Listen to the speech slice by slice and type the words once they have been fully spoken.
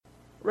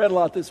read a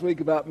lot this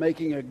week about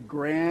making a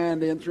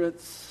grand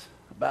entrance,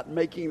 about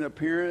making an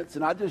appearance,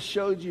 and I just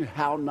showed you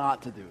how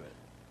not to do it.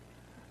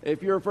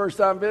 If you're a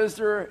first-time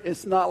visitor,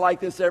 it's not like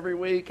this every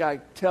week.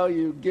 I tell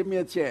you, give me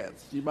a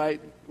chance. You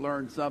might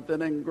learn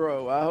something and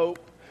grow, I hope.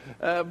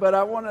 But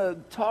I want to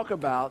talk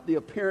about the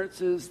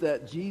appearances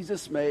that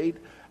Jesus made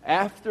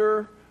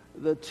after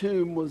the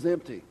tomb was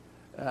empty.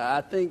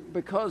 I think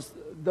because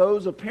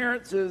those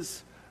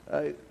appearances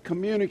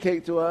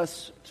communicate to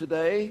us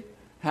today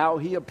how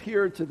he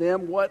appeared to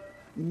them, what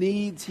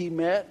needs he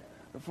met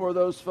for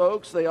those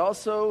folks. They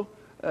also,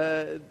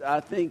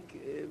 I think,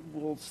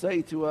 will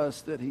say to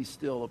us that he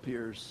still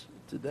appears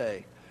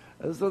today.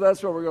 So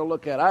that's what we're going to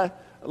look at. I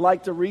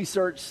like to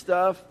research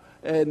stuff,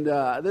 and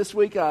this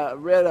week I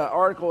read an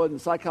article in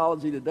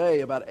Psychology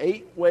Today about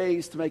 8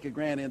 ways to make a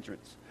grand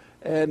entrance.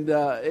 And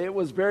it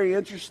was very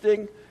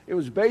interesting. It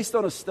was based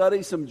on a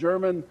study some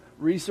German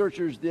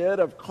researchers did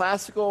of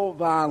classical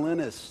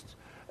violinists.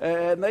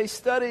 And they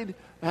studied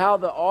how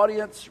the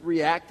audience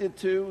reacted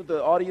to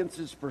the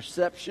audience's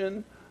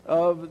perception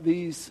of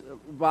these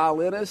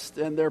violinists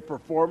and their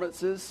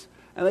performances.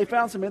 And they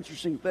found some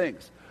interesting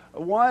things.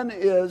 One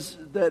is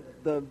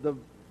that the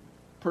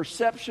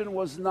perception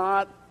was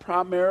not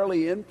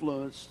primarily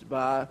influenced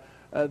by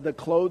the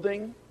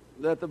clothing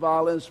that the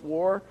violinists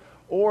wore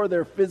or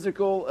their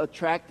physical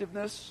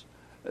attractiveness.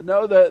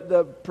 No,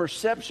 the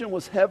perception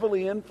was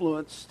heavily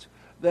influenced,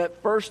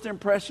 that first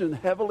impression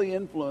heavily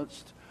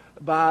influenced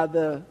by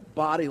the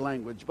body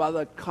language, by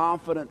the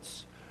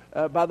confidence,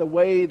 by the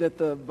way that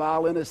the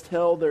violinist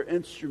held their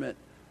instrument.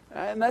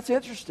 And that's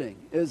interesting,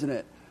 isn't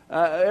it?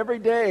 Every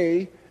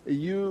day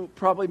you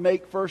probably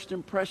make first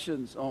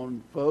impressions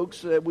on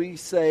folks. We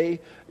say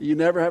you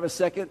never have a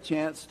second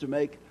chance to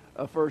make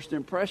a first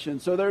impression.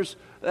 So that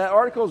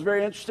article is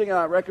very interesting.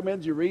 I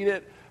recommend you read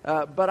it.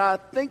 But I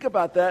think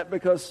about that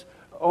because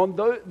on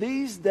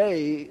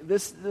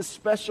this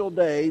special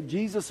day,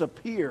 Jesus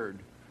appeared.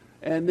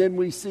 And then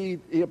we see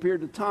he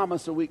appeared to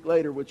Thomas a week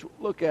later, which we'll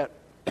look at.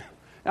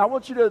 Now, I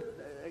want you to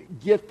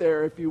get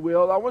there, if you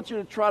will. I want you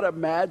to try to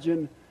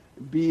imagine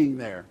being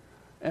there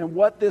and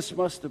what this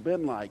must have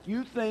been like.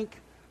 You think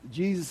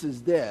Jesus is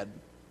dead,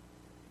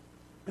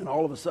 and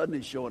all of a sudden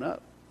he's showing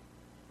up.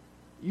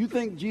 You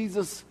think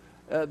Jesus,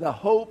 the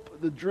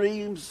hope, the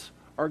dreams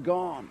are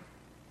gone,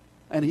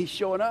 and he's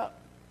showing up.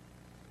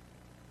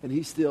 And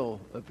he still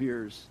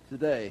appears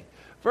today.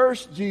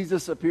 First,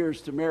 Jesus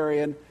appears to Mary,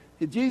 and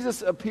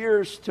Jesus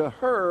appears to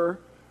her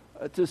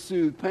to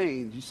soothe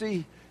pain. You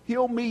see,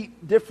 he'll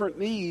meet different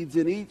needs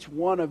in each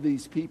one of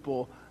these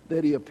people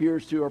that he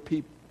appears to, or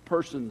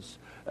persons.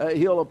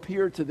 He'll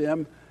appear to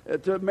them.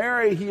 To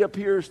Mary, he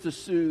appears to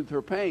soothe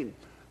her pain.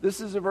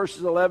 This is in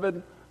verses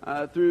 11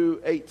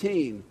 through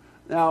 18.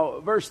 Now,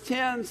 verse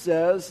 10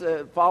 says,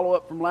 follow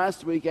up from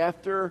last week,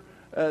 after,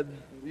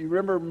 you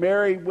remember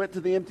Mary went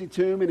to the empty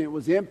tomb and it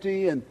was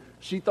empty, and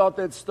she thought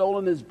they'd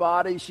stolen his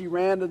body. She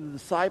ran to the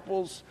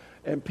disciples,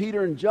 and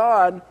Peter and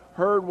John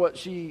heard what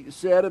she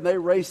said, and they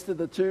raced to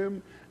the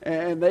tomb,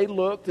 and they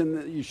looked,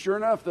 and sure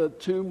enough, the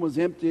tomb was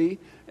empty.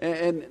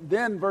 And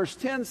then verse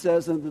 10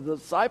 says, and the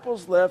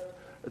disciples left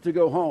to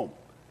go home.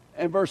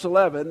 And verse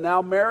 11,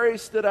 now Mary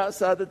stood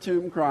outside the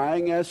tomb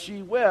crying. As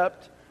she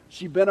wept,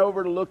 she bent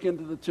over to look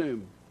into the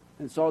tomb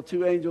and saw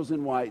 2 angels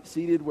in white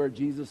seated where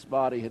Jesus'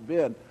 body had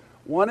been,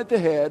 one at the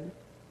head,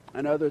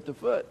 another at the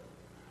foot.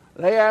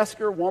 They asked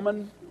her,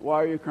 woman,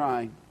 why are you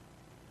crying?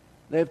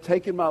 They have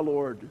taken my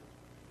Lord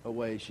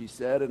away, she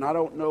said, and I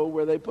don't know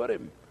where they put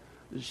him.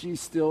 She's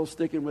still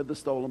sticking with the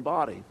stolen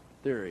body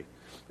theory.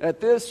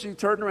 At this, she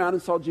turned around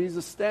and saw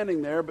Jesus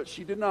standing there, but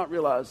she did not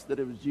realize that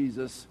it was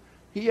Jesus.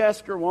 He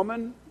asked her,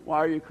 woman, why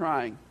are you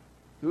crying?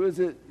 Who is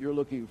it you're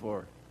looking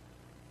for?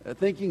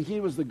 Thinking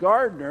he was the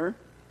gardener,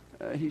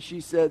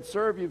 she said,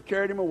 sir, if you've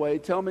carried him away,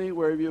 tell me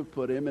where you have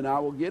put him, and I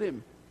will get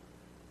him.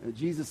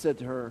 Jesus said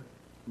to her,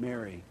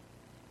 Mary.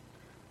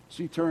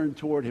 She turned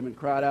toward him and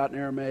cried out in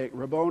Aramaic,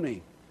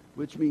 Rabboni,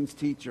 which means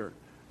teacher.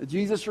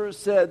 Jesus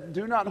said,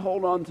 do not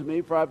hold on to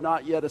me, for I have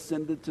not yet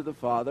ascended to the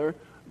Father.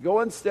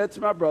 Go instead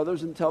to my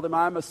brothers and tell them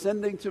I am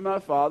ascending to my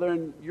Father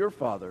and your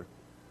Father,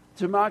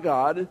 to my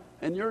God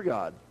and your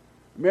God.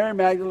 Mary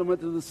Magdalene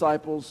went to the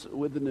disciples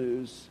with the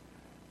news,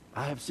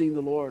 I have seen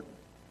the Lord.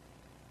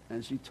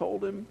 And she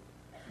told them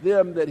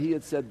that he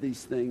had said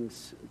these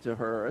things to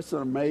her. It's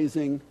an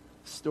amazing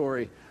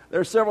story.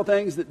 There are several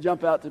things that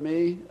jump out to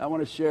me I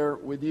want to share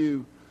with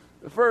you.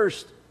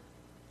 First,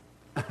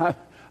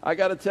 I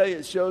got to tell you,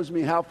 it shows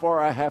me how far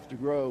I have to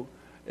grow.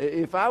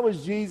 If I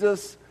was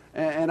Jesus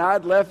and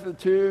I'd left the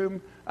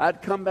tomb,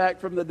 I'd come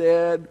back from the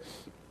dead,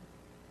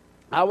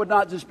 I would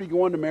not just be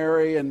going to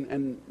Mary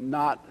and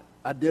not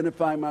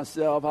identifying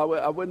myself.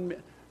 I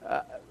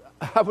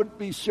would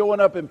be showing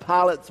up in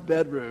Pilate's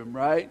bedroom,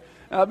 right?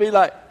 I'd be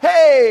like,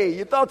 hey,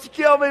 you thought you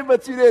killed me,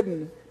 but you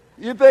didn't.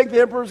 You think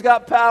the emperor's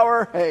got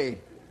power? Hey,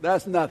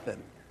 that's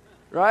nothing,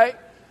 right?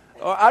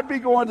 Or I'd be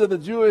going to the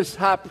Jewish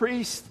high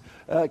priest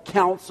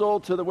council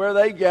where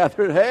they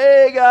gathered.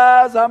 Hey,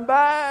 guys, I'm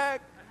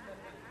back.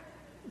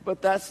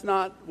 But that's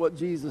not what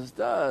Jesus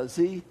does.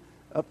 He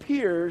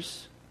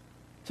appears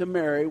to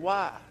Mary.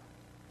 Why?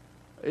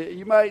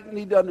 You might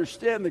need to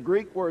understand the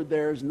Greek word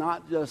there is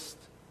not just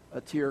a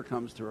tear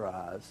comes to her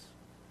eyes.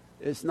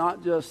 It's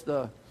not just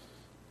a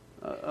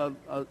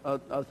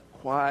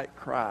quiet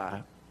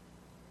cry.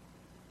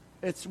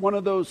 It's one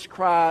of those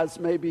cries,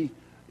 maybe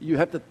you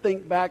have to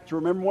think back to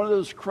remember, one of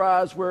those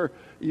cries where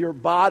your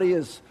body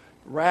is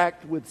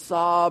racked with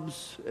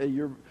sobs,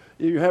 you're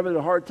having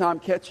a hard time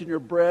catching your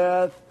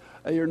breath,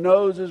 your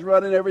nose is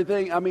running,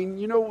 everything. I mean,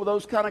 you know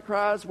those kind of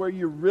cries where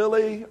you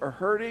really are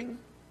hurting?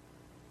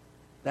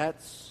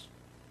 That's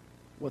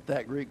what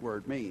that Greek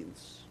word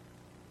means.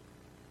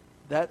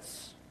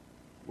 That's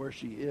where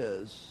she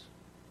is.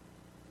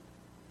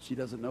 She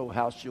doesn't know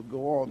how she'll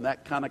go on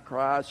that kind of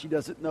cry. She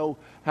doesn't know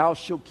how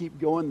she'll keep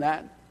going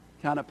that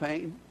kind of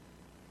pain.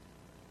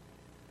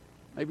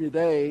 Maybe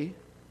today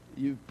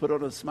you put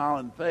on a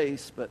smiling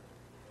face, but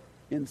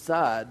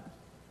inside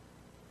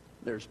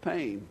there's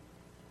pain.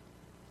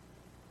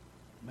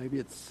 Maybe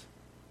it's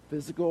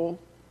physical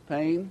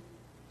pain.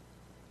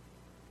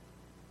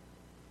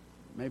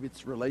 Maybe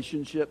it's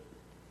relationship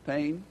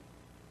pain.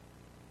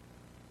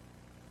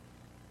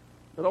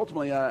 But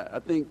ultimately, I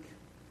think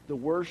the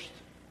worst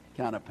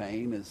kind of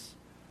pain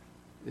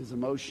is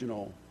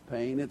emotional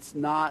pain. It's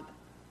not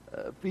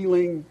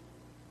feeling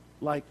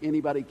like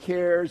anybody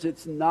cares.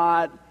 It's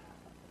not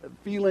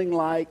feeling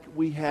like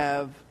we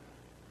have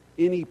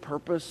any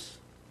purpose.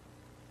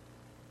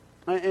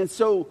 And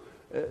so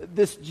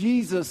this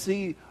Jesus,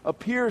 he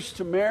appears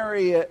to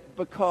Mary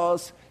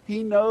because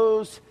he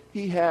knows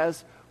he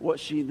has what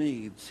she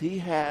needs. He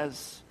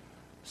has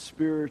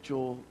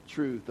spiritual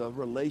truth, a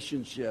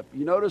relationship.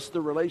 You notice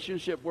the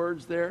relationship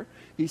words there?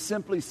 He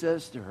simply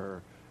says to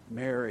her,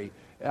 Mary.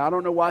 I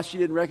don't know why she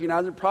didn't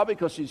recognize it, probably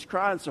because she's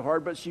crying so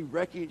hard, but she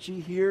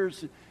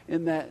hears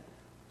in that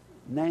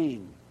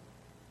name,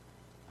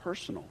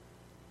 personal.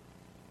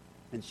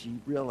 And she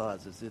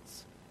realizes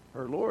it's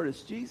her Lord,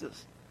 it's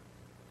Jesus.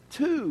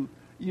 2,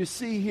 you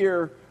see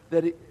here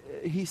that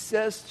he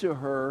says to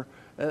her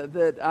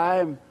that I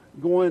am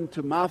going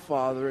to my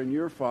Father and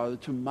your Father,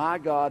 to my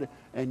God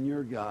and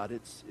your God.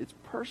 It's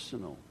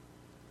personal.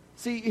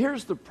 See,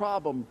 here's the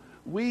problem.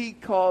 We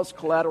cause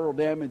collateral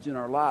damage in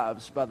our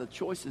lives by the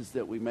choices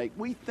that we make.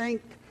 We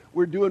think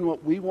we're doing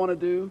what we want to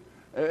do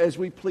as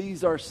we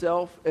please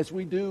ourselves, as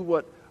we do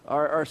what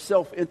our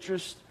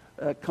self-interest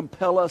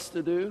compel us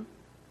to do.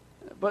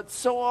 But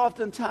so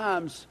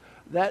oftentimes,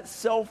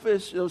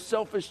 those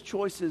selfish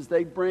choices,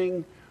 they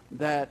bring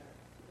that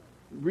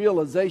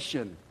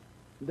realization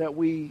that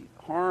we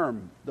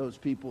harm those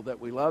people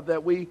that we love,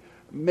 that we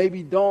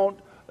maybe don't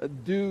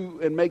do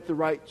and make the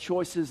right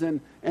choices,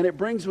 and it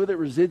brings with it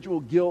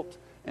residual guilt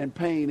and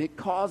pain. It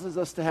causes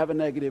us to have a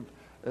negative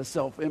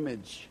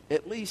self-image,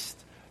 at least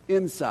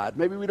inside.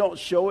 Maybe we don't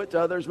show it to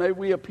others. Maybe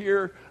we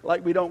appear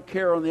like we don't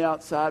care on the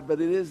outside,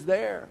 but it is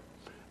there.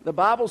 The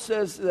Bible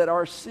says that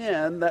our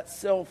sin, that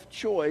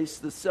self-choice,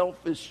 the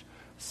selfish,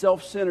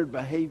 self-centered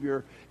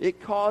behavior, it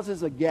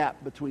causes a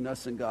gap between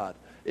us and God.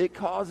 It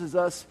causes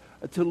us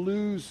to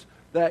lose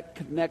that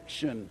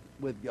connection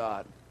with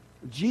God.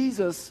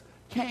 Jesus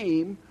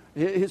came,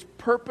 his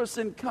purpose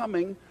in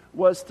coming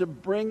was to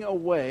bring a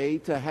way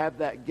to have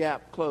that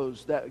gap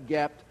closed, that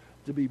gap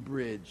to be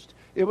bridged.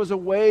 It was a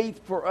way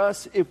for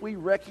us, if we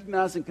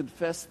recognize and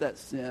confess that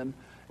sin,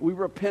 we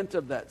repent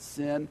of that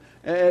sin.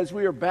 As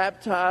we are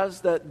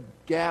baptized, that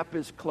gap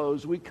is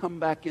closed. We come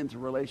back into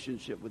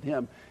relationship with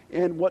him.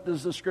 And what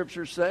does the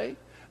scripture say?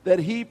 That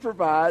he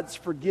provides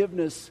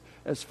forgiveness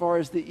as far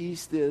as the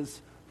east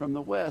is from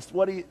the west.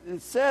 What it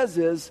says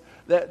is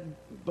that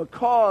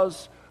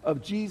because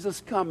of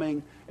Jesus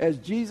coming, as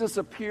Jesus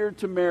appeared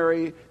to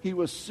Mary, he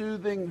was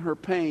soothing her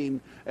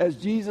pain. As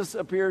Jesus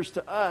appears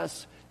to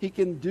us, he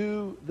can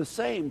do the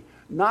same.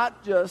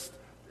 Not just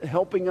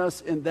helping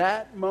us in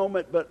that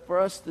moment, but for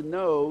us to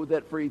know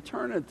that for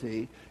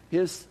eternity,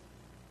 his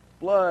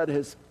blood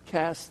has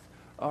cast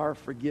our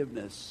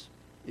forgiveness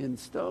in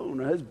stone.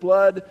 His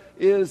blood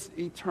is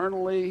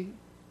eternally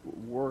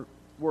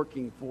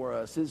working for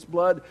us. His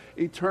blood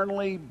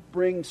eternally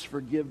brings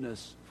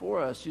forgiveness for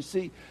us. You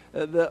see,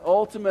 the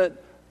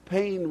ultimate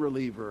pain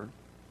reliever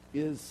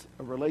is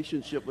a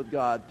relationship with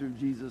God through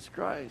Jesus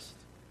Christ.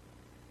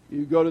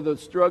 You go to the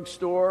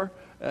drugstore,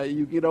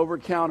 you get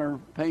over-counter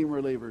pain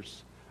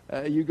relievers.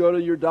 You go to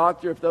your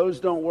doctor. If those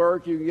don't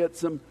work, you can get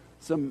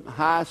some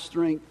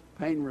high-strength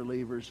pain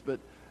relievers. But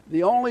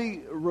the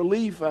only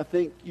relief I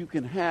think you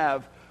can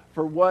have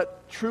for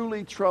what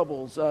truly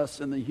troubles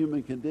us in the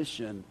human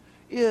condition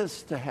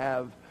is to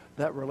have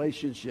that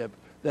relationship,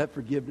 that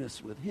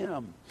forgiveness with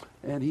him.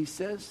 And he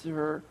says to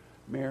her,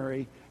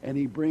 Mary, and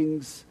he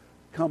brings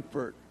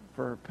comfort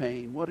for her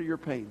pain. What are your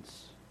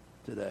pains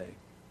today?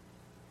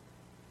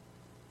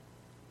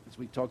 As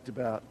we talked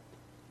about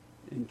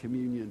in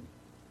communion,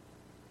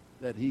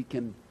 that he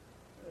can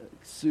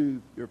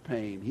soothe your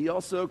pain. He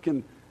also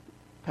can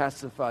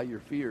pacify your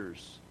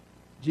fears.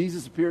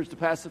 Jesus appears to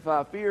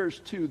pacify fears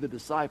to the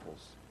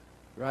disciples,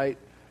 right?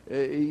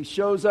 He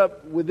shows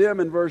up with them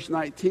in verse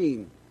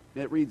 19.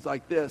 It reads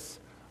like this.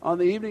 On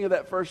the evening of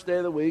that first day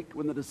of the week,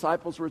 when the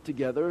disciples were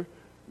together,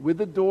 With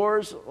the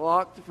doors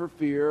locked for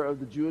fear of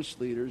the Jewish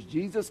leaders,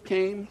 Jesus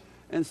came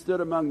and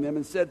stood among them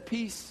and said,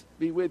 "Peace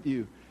be with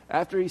you."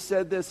 After he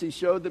said this, he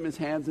showed them his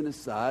hands and his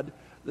side.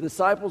 The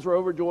disciples were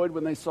overjoyed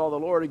when they saw the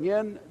Lord.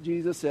 Again,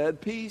 Jesus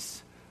said,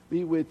 "Peace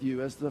be with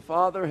you. As the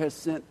Father has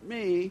sent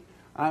me,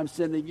 I am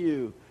sending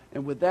you."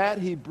 And with that,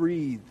 he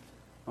breathed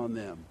on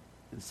them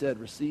and said,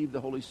 "Receive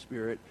the Holy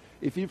Spirit.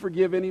 If you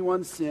forgive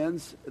anyone's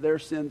sins, their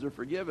sins are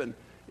forgiven.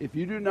 If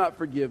you do not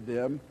forgive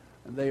them,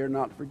 they are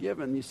not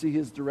forgiven." You see,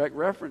 his direct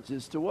reference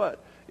is to what?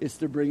 It's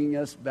to bringing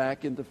us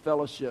back into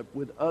fellowship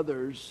with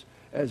others,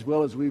 as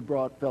well as we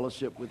brought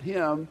fellowship with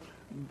him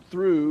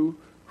through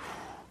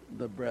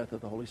the breath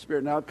of the Holy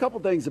Spirit. Now, a couple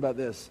things about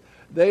this.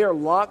 They are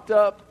locked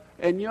up,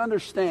 and you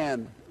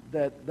understand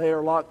that they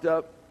are locked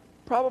up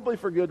probably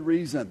for good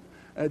reason.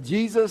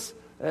 Jesus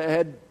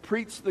had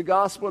preached the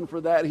gospel, and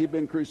for that he'd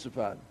been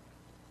crucified.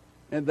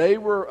 And they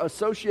were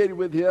associated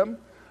with him,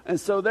 and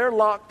so they're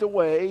locked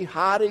away,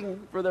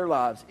 hiding for their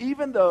lives,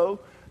 even though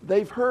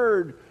they've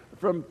heard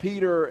from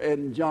Peter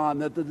and John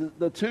that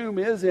the tomb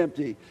is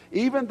empty.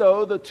 Even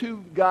though the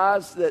two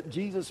guys that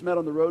Jesus met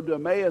on the road to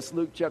Emmaus,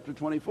 Luke chapter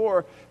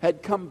 24,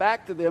 had come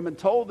back to them and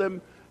told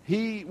them,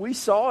 we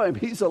saw him,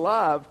 he's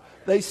alive,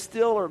 they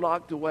still are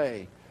locked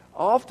away.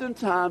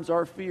 Oftentimes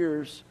our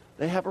fears,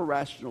 they have a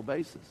rational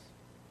basis.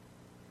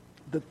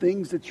 The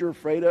things that you're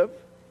afraid of,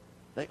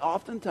 they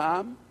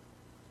oftentimes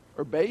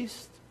are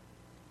based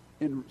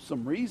in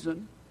some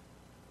reason.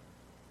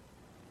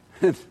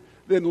 And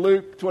then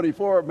Luke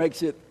 24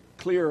 makes it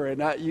clearer.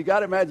 And you got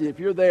to imagine if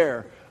you're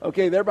there,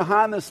 okay, they're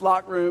behind this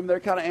locked room, they're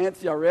kind of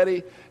antsy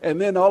already, and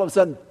then all of a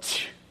sudden,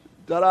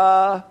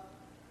 ta-da!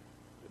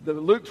 The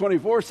Luke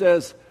 24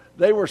 says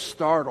they were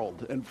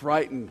startled and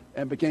frightened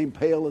and became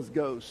pale as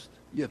ghosts.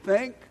 You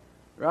think,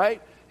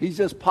 right? He's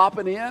just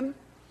popping in.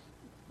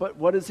 But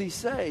what does he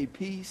say?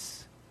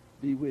 Peace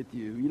be with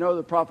you. You know,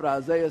 the prophet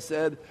Isaiah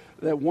said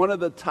that one of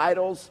the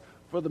titles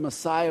for the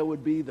Messiah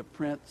would be the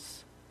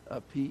Prince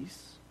of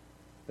Peace.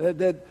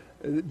 That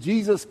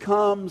Jesus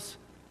comes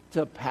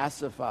to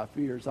pacify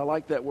fears. I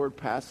like that word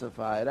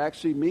pacify. It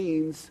actually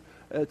means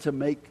to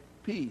make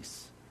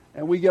peace.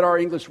 And we get our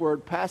English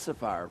word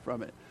pacifier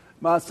from it.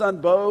 My son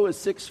Bo is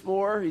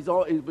 6'4".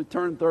 He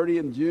turned 30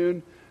 in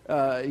June.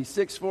 He's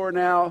 6'4"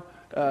 now,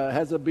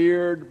 has a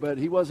beard, but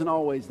he wasn't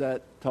always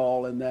that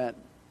tall and that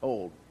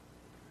old.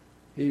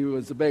 He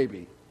was a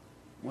baby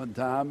one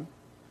time.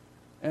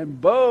 And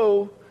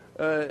Bo,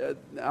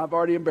 I've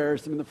already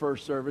embarrassed him in the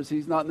first service.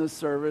 He's not in this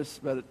service,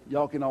 but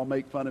y'all can all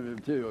make fun of him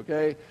too,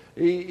 okay?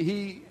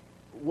 He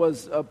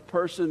was a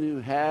person who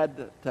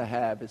had to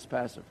have his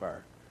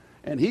pacifier.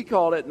 And he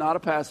called it not a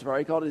pacifier,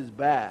 he called it his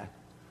bath.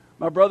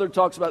 My brother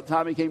talks about the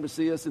time he came to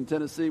see us in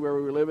Tennessee where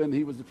we were living.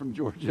 He was from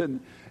Georgia,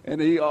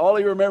 and all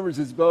he remembers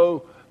is Bo,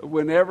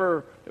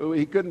 whenever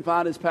he couldn't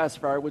find his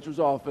pacifier, which was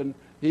often,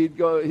 he'd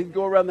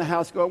go around the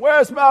house going,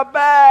 "Where's my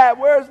bath?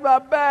 Where's my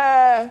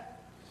bath?"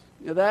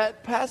 You know,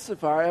 that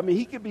pacifier, I mean,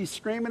 he could be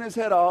screaming his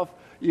head off.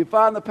 You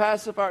find the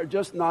pacifier,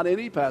 just not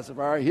any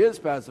pacifier, his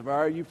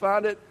pacifier. You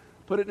find it,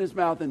 put it in his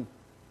mouth, and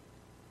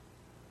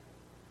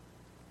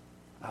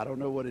I don't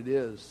know what it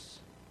is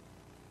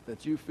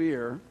that you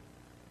fear,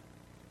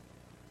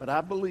 but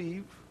I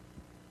believe,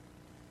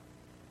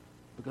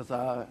 because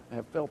I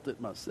have felt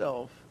it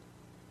myself,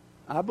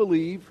 I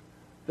believe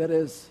that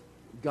as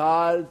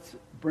God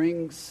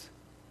brings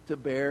to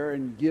bear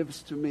and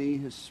gives to me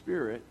his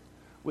Spirit,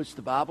 which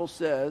the Bible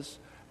says,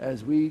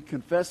 as we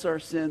confess our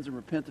sins and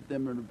repent of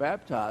them and are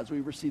baptized, we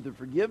receive the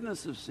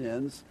forgiveness of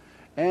sins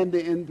and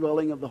the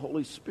indwelling of the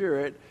Holy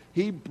Spirit.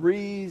 He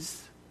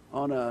breathes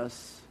on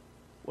us.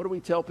 What do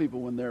we tell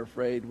people when they're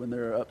afraid, when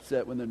they're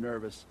upset, when they're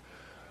nervous?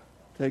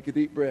 Take a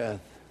deep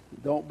breath.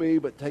 Don't be,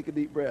 but take a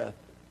deep breath.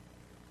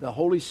 The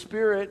Holy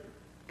Spirit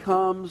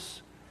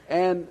comes,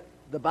 and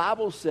the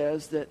Bible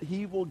says that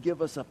he will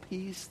give us a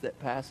peace that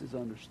passes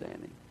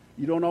understanding.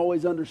 You don't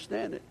always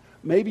understand it.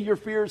 Maybe your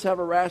fears have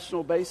a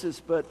rational basis,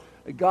 but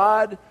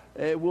God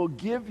will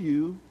give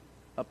you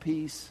a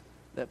peace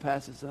that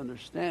passes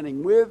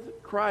understanding.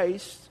 With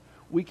Christ,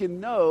 we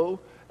can know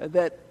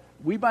that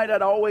we might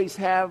not always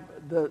have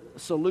the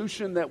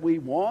solution that we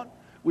want.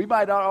 We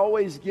might not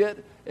always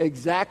get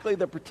exactly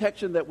the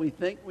protection that we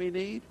think we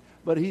need,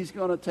 but he's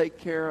going to take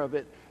care of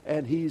it,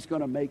 and he's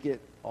going to make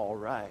it all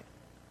right.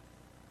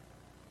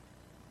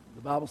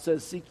 The Bible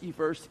says, "Seek ye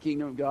first the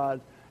kingdom of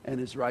God and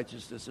his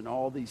righteousness, and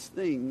all these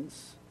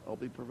things will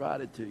be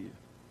provided to you."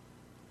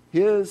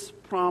 His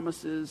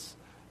promises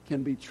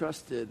can be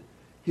trusted.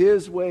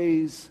 His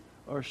ways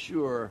are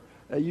sure.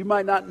 You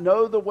might not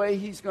know the way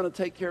he's going to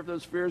take care of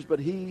those fears, but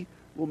he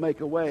will make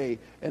a way.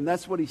 And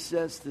that's what he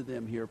says to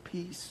them here.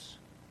 Peace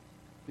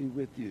be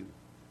with you.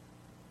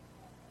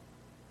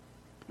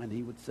 And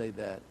he would say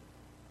that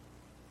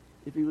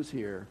if he was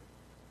here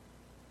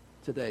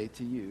today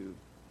to you.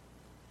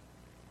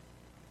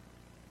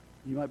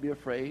 You might be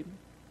afraid.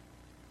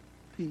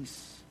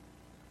 Peace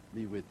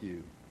be with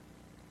you.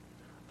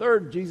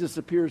 Third, Jesus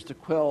appears to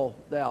quell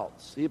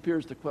doubts. He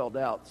appears to quell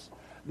doubts.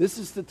 This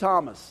is to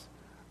Thomas.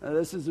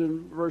 This is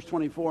in verse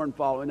 24 and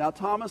following. Now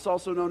Thomas,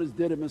 also known as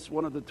Didymus,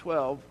 one of the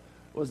 12,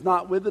 was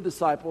not with the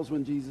disciples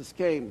when Jesus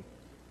came.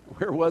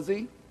 Where was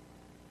he?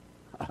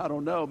 I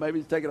don't know. Maybe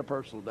he's taking a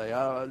personal day.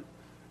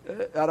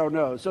 I don't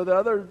know. So the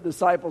other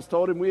disciples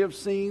told him, "We have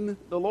seen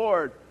the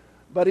Lord."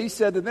 But he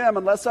said to them,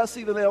 "Unless I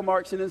see the nail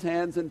marks in his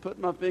hands and put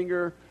my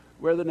finger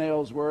where the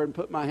nails were and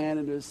put my hand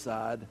into his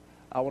side,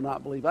 I will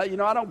not believe." I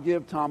don't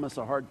give Thomas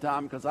a hard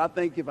time because I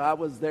think if I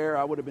was there,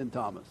 I would have been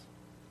Thomas.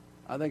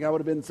 I think I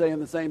would have been saying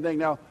the same thing.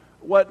 Now,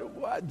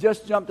 what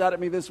just jumped out at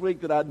me this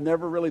week that I'd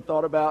never really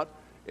thought about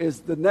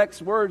is the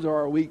next words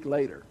are a week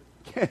later.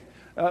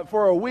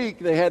 For a week,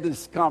 they had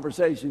this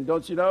conversation.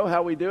 Don't you know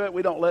how we do it?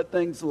 We don't let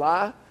things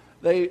lie.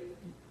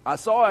 I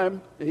saw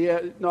him.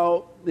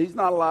 No, he's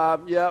not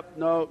alive. Yep,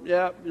 no,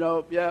 yep,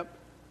 no, yep.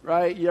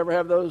 Right? You ever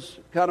have those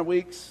kind of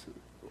weeks,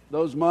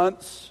 those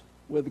months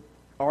with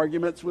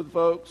arguments with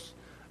folks?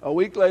 A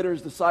week later,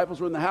 his disciples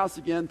were in the house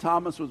again.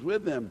 Thomas was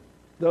with them.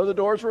 Though the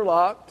doors were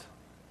locked,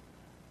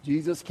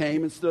 Jesus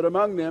came and stood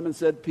among them and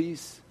said,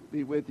 "Peace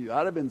be with you."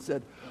 I'd have been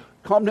said,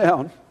 "Calm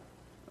down.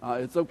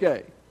 It's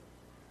okay."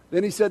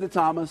 Then he said to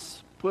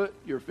Thomas, "Put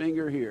your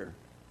finger here.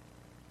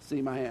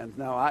 See my hands."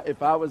 Now,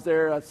 if I was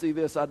there, I'd see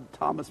this.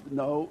 Thomas,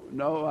 no,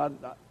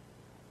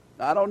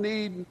 I don't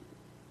need.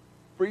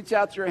 Reach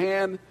out your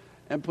hand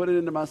and put it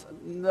into my.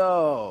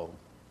 No.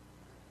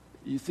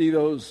 You see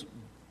those?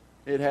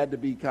 It had to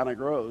be kind of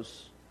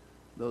gross.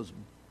 Those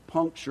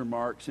puncture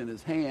marks in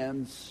his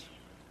hands,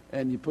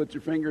 and you put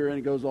your finger and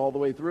it goes all the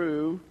way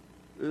through.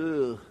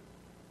 Ugh.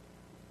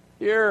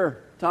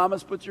 Here,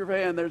 Thomas, put your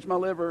hand. There's my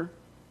liver.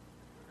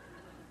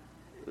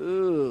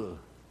 Ugh.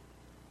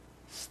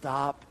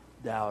 Stop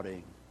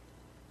doubting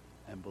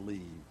and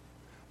believe.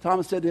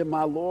 Thomas said to him,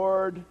 "My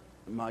Lord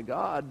and my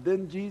God."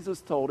 Then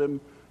Jesus told him,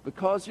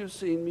 "Because you've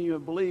seen me, you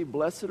have believed.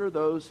 Blessed are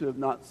those who have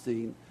not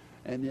seen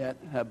and yet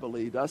have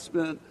believed." I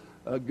spent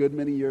a good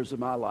many years of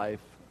my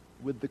life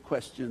with the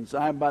questions.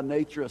 I am by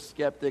nature a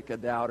skeptic, a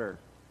doubter.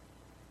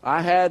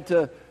 I had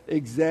to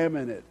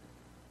examine it.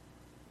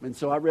 And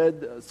so I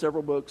read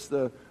several books.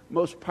 The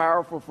most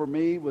powerful for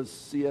me was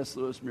C.S.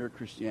 Lewis' Mere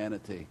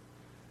Christianity.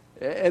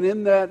 And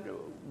in that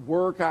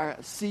work, I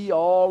see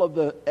all of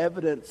the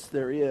evidence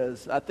there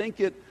is. I think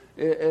it,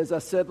 as I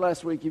said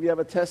last week, if you have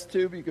a test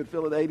tube, you could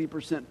fill it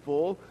 80%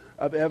 full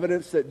of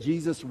evidence that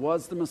Jesus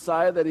was the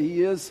Messiah, that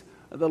he is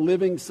the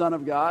living Son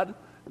of God.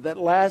 That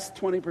last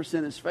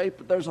 20% is faith,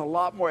 but there's a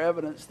lot more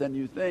evidence than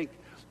you think.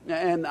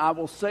 And I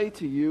will say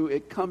to you,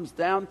 it comes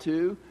down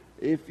to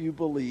if you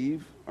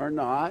believe or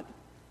not.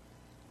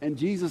 And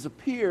Jesus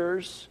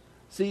appears.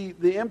 See,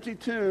 the empty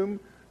tomb,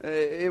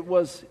 it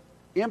was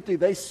empty.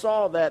 They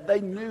saw that.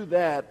 They knew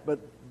that, but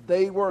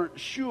they weren't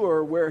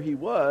sure where he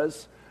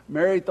was.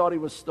 Mary thought he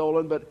was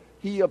stolen, but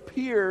he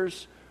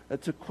appears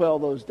to quell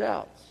those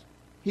doubts.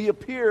 He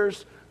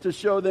appears to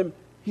show them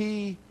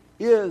he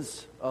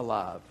is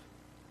alive.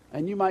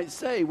 And you might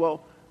say,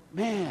 "Well,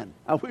 man,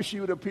 I wish he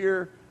would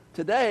appear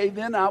today,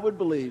 then I would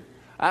believe.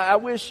 I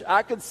wish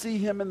I could see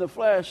him in the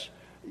flesh,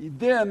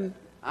 then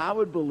I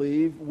would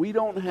believe." We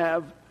don't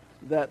have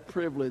that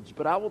privilege.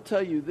 But I will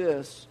tell you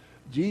this,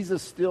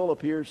 Jesus still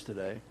appears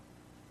today.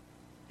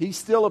 He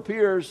still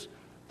appears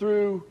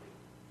through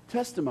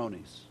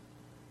testimonies.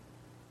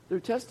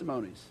 Through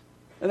testimonies.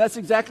 And that's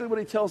exactly what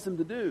he tells them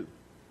to do.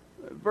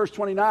 Verse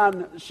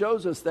 29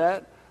 shows us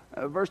that.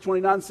 Verse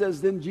 29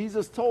 says, "Then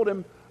Jesus told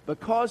him,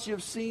 'Because you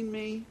have seen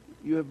me,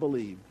 you have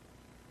believed.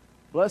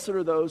 Blessed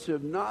are those who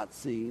have not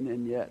seen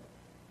and yet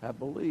have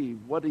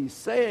believed." What he's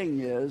saying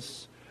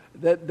is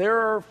that there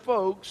are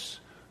folks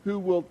who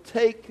will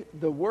take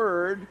the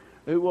word,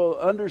 who will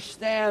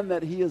understand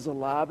that he is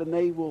alive, and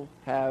they will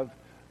have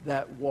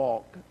that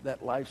walk,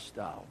 that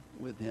lifestyle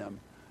with him.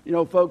 You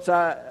know, folks,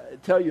 I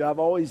tell you, I've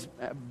always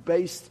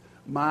based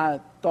my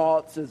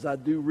thoughts as I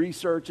do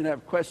research and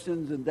have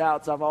questions and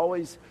doubts. I've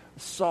always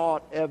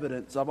sought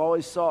evidence. I've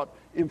always sought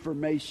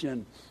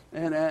information.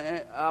 And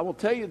I will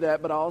tell you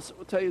that, but I also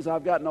will tell you as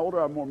I've gotten older,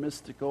 I'm more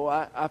mystical.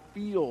 I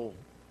feel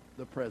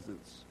the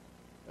presence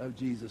of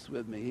Jesus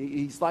with me.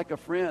 He's like a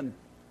friend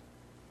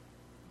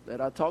that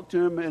I talk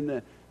to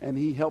him, and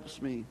he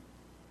helps me,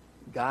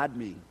 guide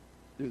me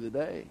through the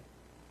day,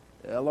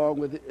 along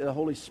with the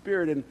Holy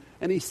Spirit.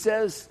 And he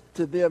says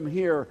to them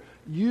here,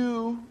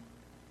 you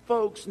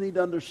folks need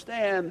to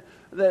understand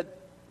that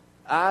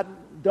I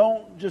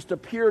don't just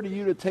appear to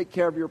you to take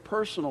care of your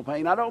personal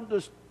pain. I don't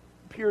just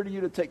appear to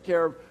you to take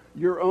care of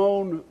your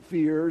own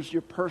fears,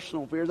 your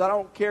personal fears. I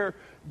don't care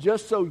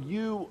just so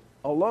you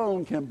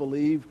alone can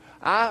believe.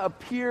 I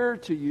appear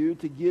to you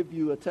to give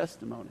you a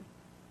testimony,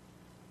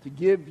 to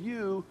give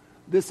you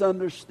this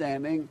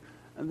understanding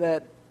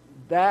that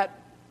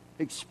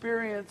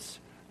experience,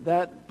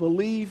 that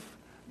belief,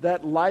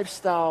 that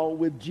lifestyle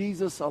with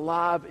Jesus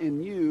alive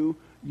in you,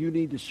 you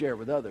need to share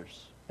with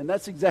others. And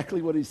that's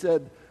exactly what he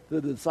said to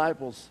the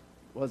disciples,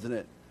 wasn't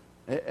it?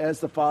 As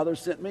the Father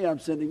sent me, I'm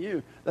sending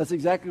you. That's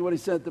exactly what he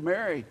said to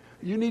Mary.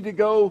 You need to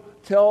go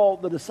tell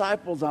the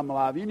disciples I'm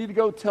alive. You need to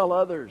go tell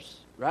others,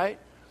 right?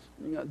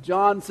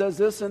 John says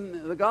this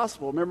in the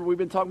gospel. Remember, we've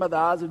been talking about the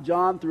eyes of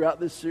John throughout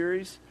this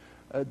series.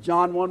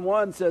 John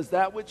 1:1 says,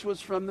 that which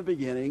was from the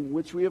beginning,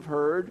 which we have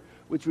heard,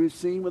 which we've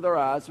seen with our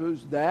eyes.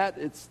 Who's that?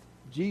 It's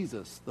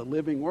Jesus, the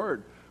living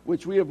word,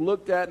 which we have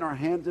looked at and our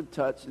hands have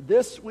touched.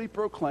 This we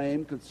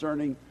proclaim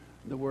concerning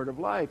the word of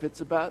life.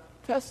 It's about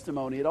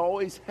testimony. It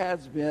always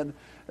has been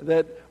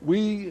that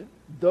we,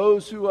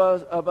 those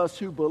of us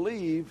who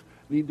believe,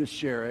 need to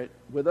share it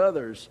with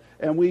others.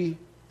 And we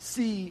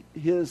see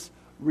his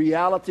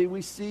reality.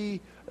 We see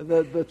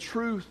the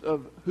truth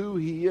of who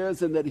he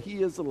is and that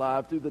he is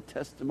alive through the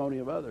testimony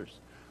of others.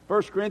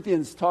 1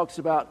 Corinthians talks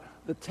about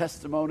the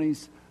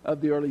testimonies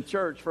of the early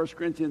church. 1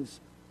 Corinthians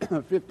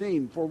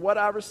 15, for what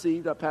I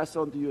received, I pass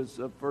on to you as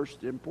of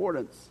first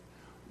importance,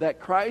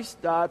 that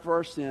Christ died for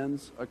our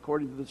sins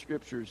according to the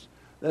Scriptures,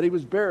 that he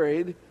was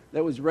buried,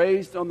 that was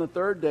raised on the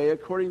third day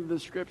according to the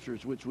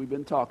Scriptures, which we've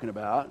been talking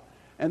about,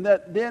 and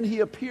that then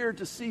he appeared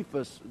to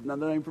Cephas,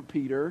 another name for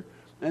Peter,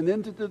 and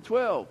then to the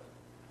 12.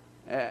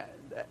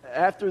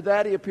 After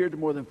that, he appeared to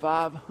more than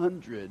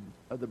 500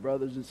 of the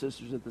brothers and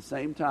sisters at the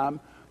same time,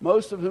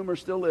 most of whom are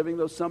still living,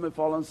 though some have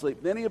fallen asleep.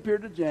 Then he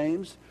appeared to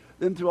James,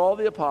 then to all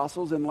the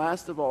apostles, and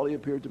last of all, he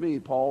appeared to me.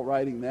 Paul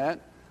writing that.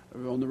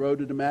 On the road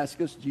to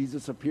Damascus,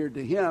 Jesus appeared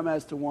to him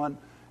as to one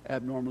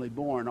abnormally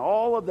born.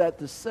 All of that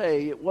to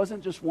say, it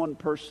wasn't just one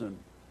person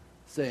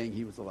saying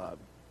he was alive.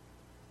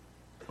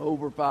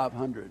 Over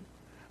 500.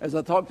 As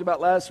I talked about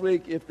last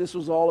week, if this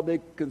was all a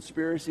big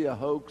conspiracy, a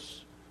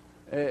hoax,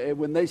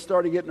 when they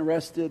started getting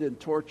arrested and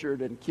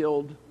tortured and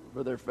killed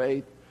for their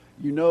faith,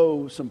 you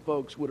know some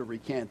folks would have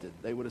recanted.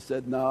 They would have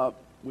said, no,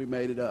 we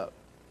made it up.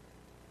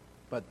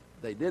 But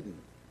they didn't.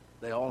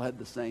 They all had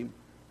the same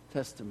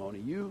testimony.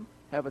 You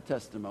have a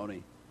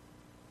testimony.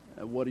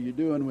 What are you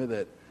doing with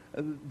it?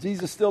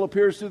 Jesus still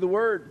appears through the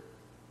Word,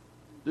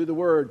 through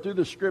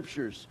the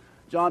Scriptures.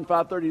 John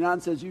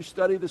 5:39 says, you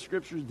study the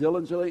Scriptures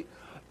diligently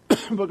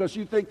because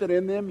you think that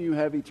in them you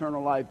have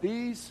eternal life.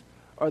 These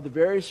are the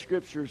very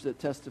Scriptures that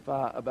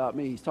testify about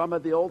me. He's talking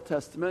about the Old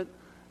Testament.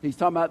 He's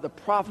talking about the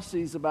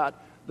prophecies about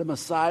the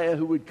Messiah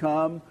who would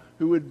come,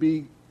 who would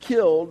be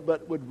killed,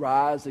 but would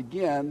rise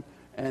again.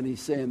 And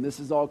he's saying, this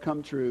has all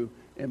come true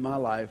in my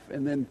life.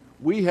 And then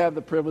we have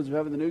the privilege of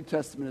having the New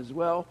Testament as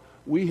well.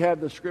 We have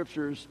the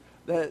Scriptures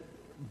that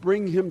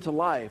bring him to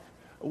life.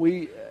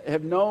 We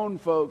have known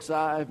folks,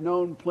 I have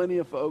known plenty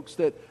of folks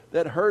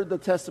that heard the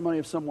testimony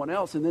of someone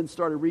else and then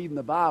started reading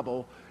the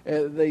Bible.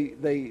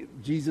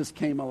 Jesus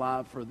came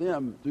alive for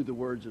them through the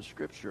words of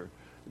Scripture.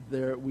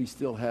 We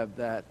still have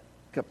that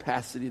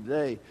capacity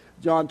today.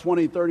 John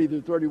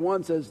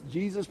 20:30-31 says,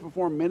 Jesus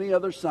performed many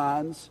other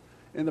signs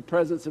in the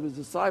presence of his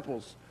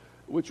disciples,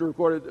 which are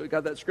recorded,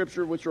 got that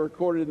scripture, which are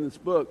recorded in this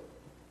book.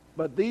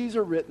 But these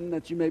are written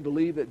that you may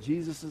believe that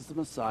Jesus is the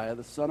Messiah,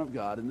 the Son of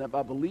God, and that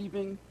by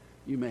believing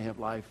you may have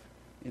life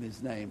in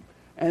his name.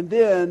 And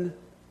then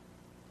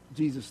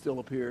Jesus still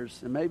appears,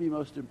 and maybe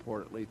most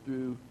importantly,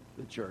 through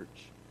the church.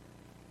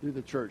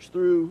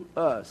 Through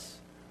us.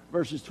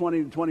 Verses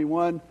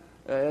 20-21,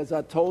 as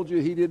I told you,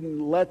 he didn't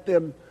let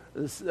them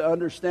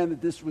understand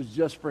that this was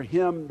just for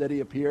him that he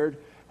appeared.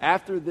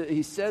 After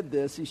he said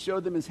this, he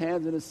showed them his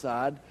hands and his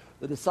side.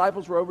 The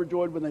disciples were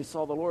overjoyed when they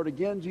saw the Lord.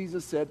 Again,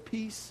 Jesus said,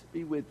 peace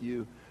be with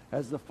you.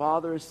 As the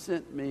Father has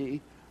sent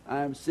me,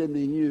 I am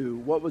sending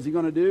you. What was he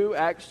going to do?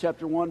 Acts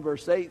chapter 1,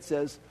 verse 8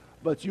 says,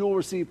 but you will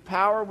receive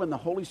power when the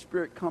Holy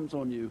Spirit comes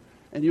on you,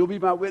 and you'll be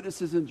my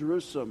witnesses in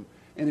Jerusalem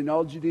and in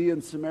all Judea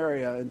and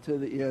Samaria and to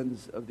the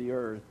ends of the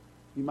earth.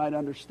 You might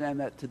understand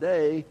that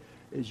today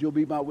as you'll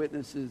be my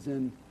witnesses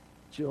in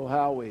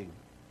Chilhowie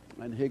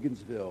and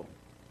Higginsville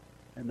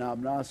and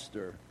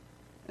Knob-Noster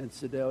and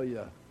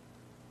Sedalia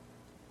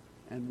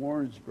and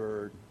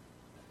Warrensburg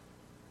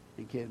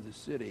and Kansas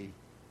City.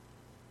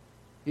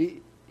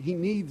 He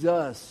needs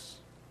us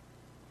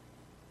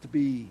to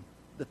be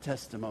the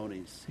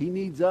testimonies. He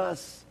needs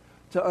us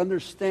to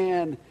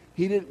understand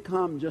he didn't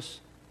come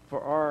just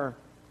for our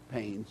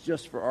pains,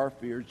 just for our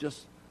fears,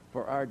 just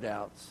for our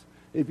doubts.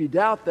 If you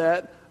doubt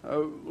that,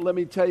 let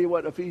me tell you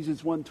what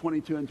Ephesians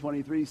 1:22 and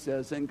 23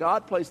 says. And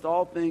God placed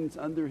all things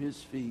under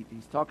his feet.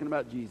 He's talking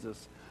about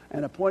Jesus.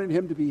 And appointed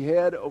him to be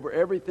head over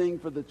everything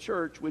for the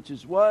church, which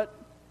is what?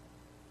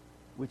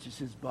 Which is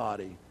his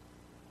body.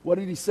 What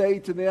did he say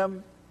to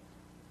them?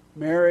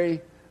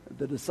 Mary,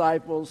 the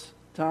disciples,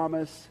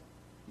 Thomas,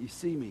 you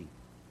see me,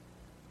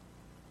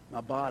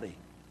 my body.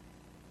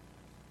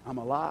 I'm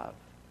alive.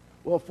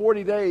 Well,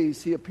 40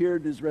 days he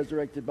appeared in his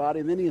resurrected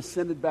body, and then he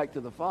ascended back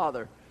to the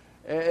Father.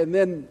 And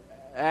then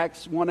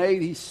Acts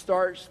 1:8, he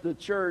starts the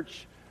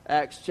church,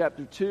 Acts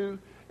chapter 2,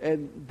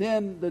 and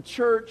then the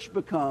church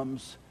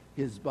becomes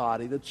his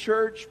body. The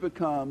church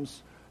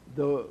becomes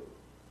the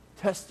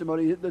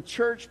testimony. The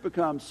church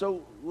becomes,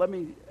 so let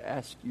me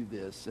ask you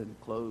this and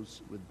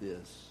close with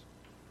this.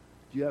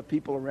 Do you have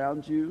people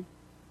around you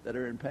that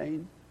are in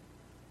pain?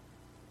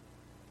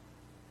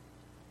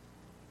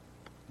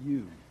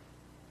 You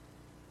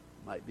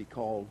might be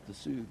called to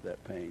soothe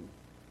that pain.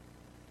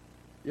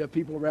 You have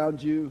people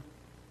around you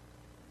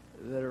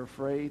that are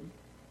afraid,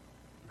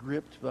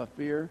 gripped by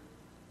fear.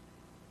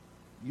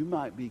 you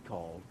might be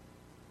called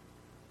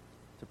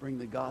to bring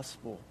the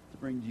gospel, to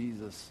bring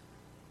Jesus,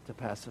 to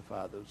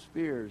pacify those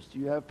fears. Do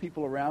you have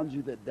people around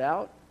you that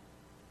doubt,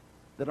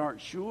 that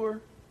aren't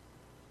sure,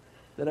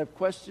 that have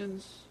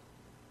questions?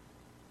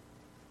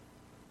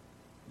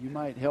 You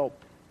might help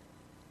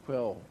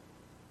quell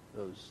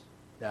those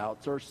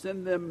doubts, or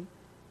send them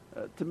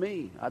to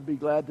me. I'd be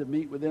glad to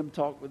meet with them,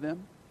 talk with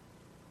them.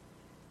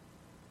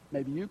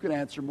 Maybe you can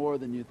answer more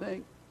than you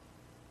think.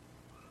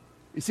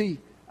 You see,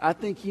 I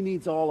think he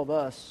needs all of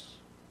us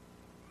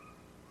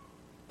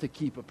to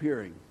keep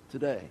appearing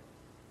today.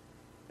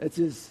 It's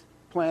his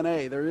plan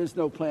A. There is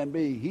no plan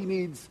B. He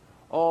needs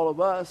all of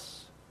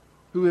us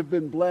who have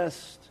been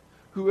blessed,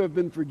 who have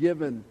been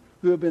forgiven,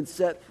 who have been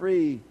set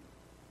free.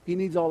 He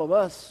needs all of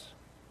us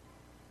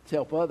to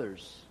help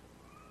others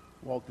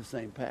walk the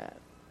same path.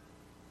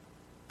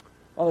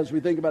 Well, as we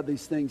think about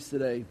these things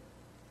today,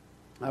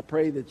 I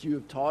pray that you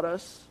have taught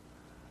us,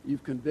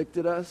 you've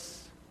convicted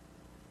us,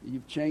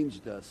 you've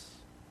changed us.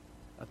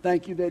 I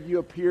thank you that you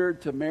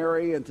appeared to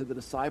Mary and to the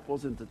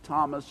disciples and to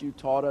Thomas. You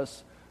taught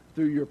us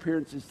through your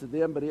appearances to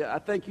them. But I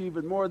thank you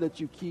even more that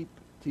you keep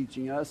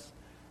teaching us.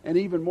 And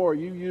even more,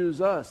 you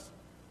use us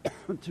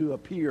to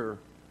appear,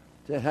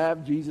 to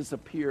have Jesus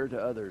appear to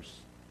others.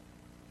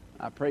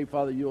 I pray,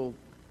 Father, you'll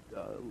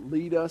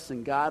lead us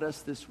and guide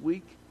us this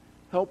week.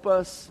 Help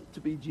us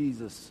to be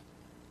Jesus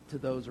to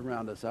those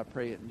around us. I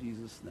pray it in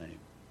Jesus' name.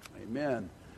 Amen.